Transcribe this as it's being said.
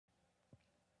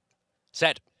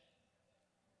Set.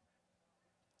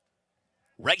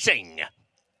 Racing.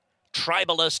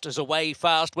 Tribalist is away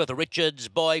fast with Richard's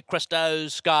Boy,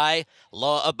 Christo's Sky,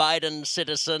 Law-Abiding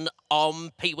Citizen,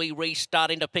 Pee-wee Reese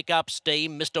starting to pick up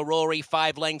steam, Mr. Rory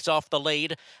 5 lengths off the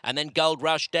lead, and then Gold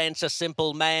Rush Dancer,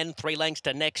 Simple Man 3 lengths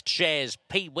to Next Shares.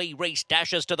 Pee-wee Reese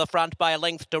dashes to the front by a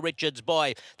length to Richard's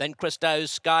Boy, then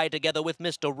Christo's Sky together with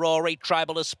Mr. Rory.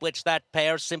 Tribalist splits that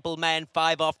pair, Simple Man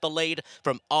 5 off the lead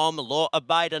from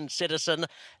Law-Abiding Citizen,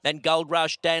 then Gold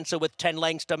Rush Dancer with 10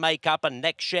 lengths to make up, and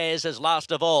Next Shares is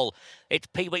last of all. It's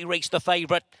Pee-wee Reese the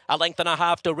favourite, a length and a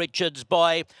half to Richard's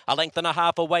Boy, a length and a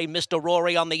half away Mr.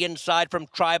 Rory on the inside from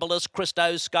Tribalist,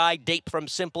 Christo's Sky deep from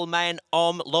Simple Man,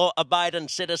 Law-Abiding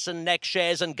Citizen, Next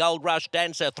Shares and Gold Rush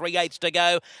Dancer, 3/8 to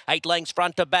go, 8 lengths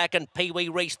front to back and Pee-wee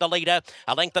Reese the leader,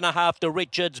 a length and a half to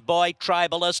Richard's Boy,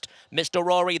 Tribalist, Mr.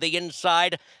 Rory the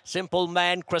inside, Simple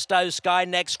Man, Christo's Sky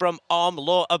next from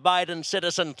Law-Abiding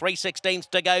Citizen, 3/16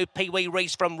 to go, Pee-wee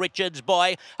Reese from Richard's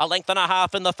Boy, a length and a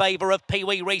half in the favour of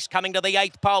Pee-wee Reese coming to the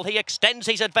 8th pole. He extends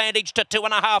his advantage to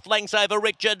 2.5 lengths over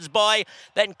Richard's Boy.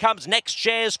 Then comes Next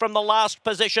Shares from the last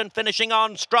position, finishing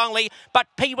on strongly. But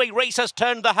Pee-wee Reese has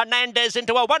turned the Hernandez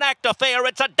into a one-act affair.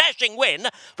 It's a dashing win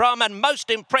from a most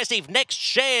impressive Next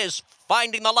Shares,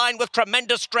 finding the line with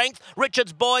tremendous strength.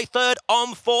 Richard's Boy third,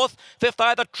 4th, 5th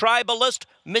either Tribalist,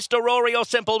 Mr. Rory or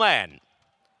Simple Man.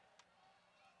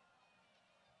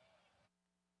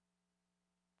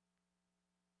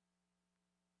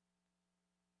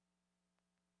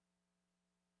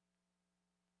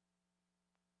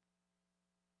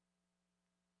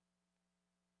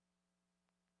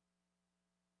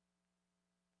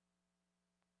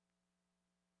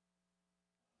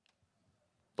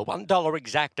 The $1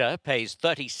 exacta pays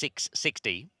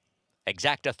 $36.60.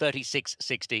 Exacta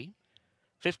 $36.60.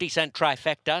 50-cent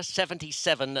trifecta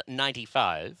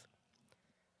 $77.95.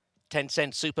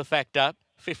 10-cent superfecta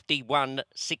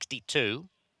 $51.62.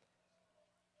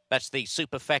 That's the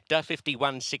superfecta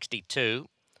 $51.62.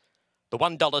 The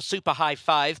 $1 super high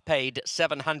 5 paid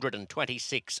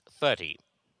 $726.30.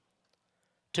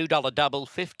 $2 double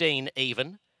 15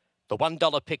 even. The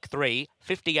 $1 pick 3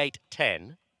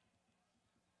 58.10.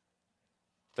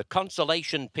 The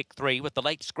consolation pick 3 with the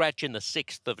late scratch in the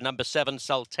 6th of number 7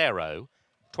 Soltero,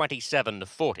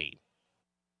 27.40.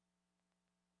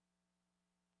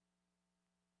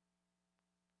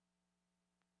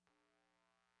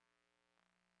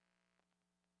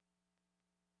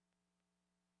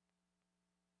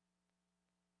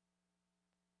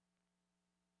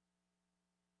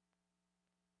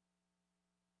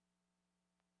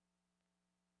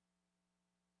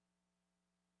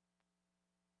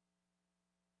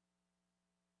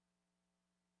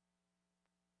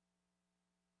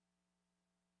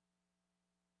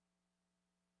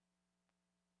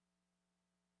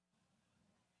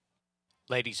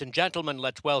 Ladies and gentlemen,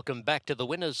 let's welcome back to the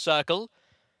winner's circle,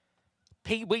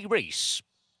 Pee-wee Reese,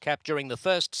 capturing the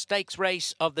first stakes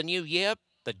race of the new year,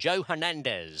 the Joe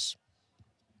Hernandez.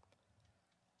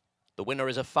 The winner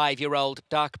is a 5-year-old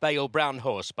dark bay or brown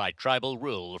horse by tribal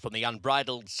rule from the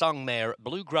unbridled song mare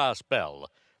Bluegrass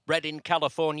Belle, bred in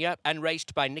California and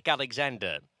raced by Nick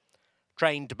Alexander,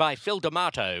 trained by Phil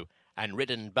D'Amato and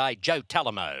ridden by Joe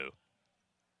Talamo.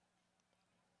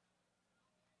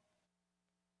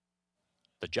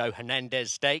 The Joe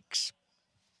Hernandez Stakes,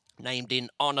 named in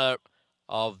honour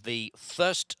of the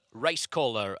first race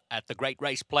caller at the Great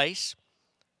Race Place.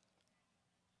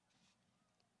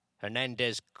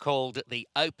 Hernandez called the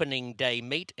opening day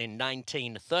meet in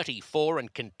 1934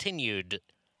 and continued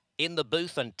in the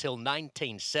booth until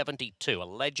 1972. A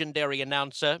legendary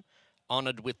announcer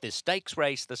honoured with this stakes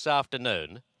race this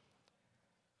afternoon.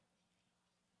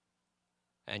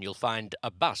 And you'll find a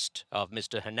bust of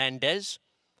Mr. Hernandez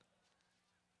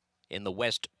in the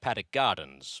West Paddock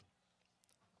Gardens.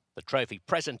 The trophy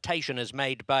presentation is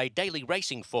made by Daily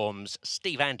Racing Form's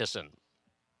Steve Anderson.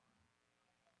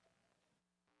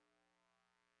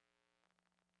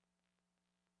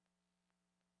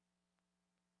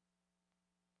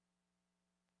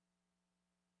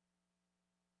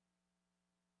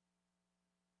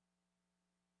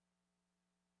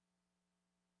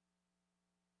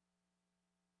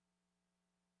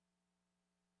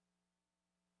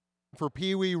 For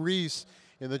Pee-wee Reese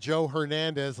in the Joe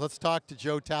Hernandez. Let's talk to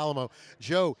Joe Talamo.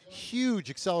 Joe, huge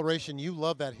acceleration. You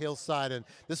love that hillside, and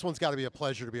this one's got to be a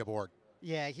pleasure to be aboard.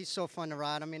 Yeah, he's so fun to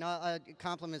ride. I mean,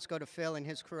 compliments go to Phil and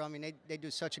his crew. I mean, they do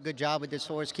such a good job with this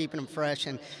horse, keeping him fresh.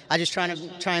 And I just try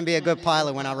and be a good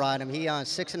pilot when I ride him. He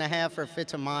 6.5 or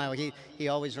fits a mile. He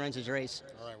always runs his race.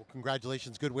 All right, well,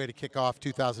 congratulations. Good way to kick off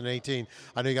 2018.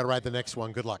 I know you got to ride the next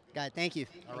one. Good luck. Guy, thank you.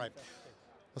 All right.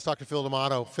 Let's talk to Phil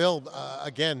D'Amato. Phil,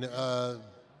 again,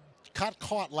 got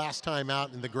caught last time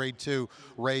out in the Grade 2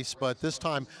 race, but this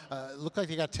time looked like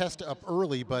he got tested up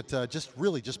early, but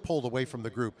just pulled away from the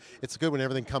group. It's good when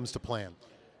everything comes to plan.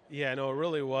 Yeah, no, it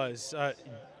really was.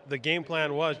 The game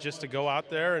plan was just to go out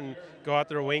there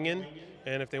winging,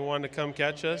 and if they wanted to come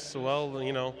catch us, well,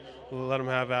 you know, we'll let them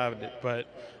have at it. But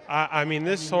I mean,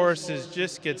 this horse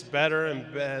just gets better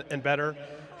and better.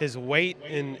 His weight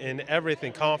and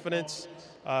everything, confidence.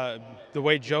 The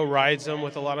way Joe rides him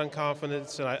with a lot of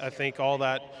confidence, and I think all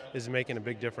that is making a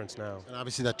big difference now. And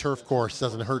obviously that turf course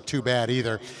doesn't hurt too bad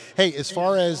either. Hey, as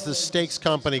far as the stakes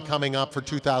company coming up for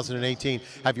 2018,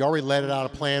 have you already let it out a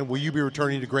plan? Will you be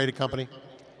returning to graded company?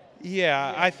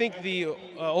 Yeah, I think the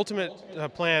ultimate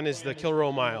plan is the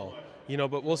Kilroe Mile, you know,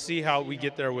 but we'll see how we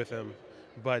get there with him.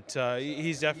 But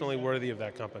he's definitely worthy of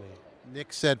that company.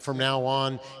 Nick said from now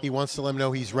on he wants to let him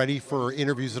know he's ready for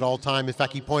interviews at all time. In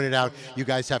fact, he pointed out you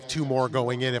guys have 2 more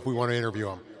going in if we want to interview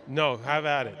him. No, have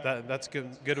at it. That's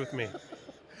good with me.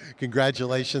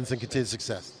 Congratulations and continued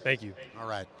success. Thank you. All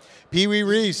right. Pee Wee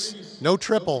Reese, no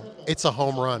triple. It's a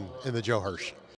home run in the Joe Hirsch.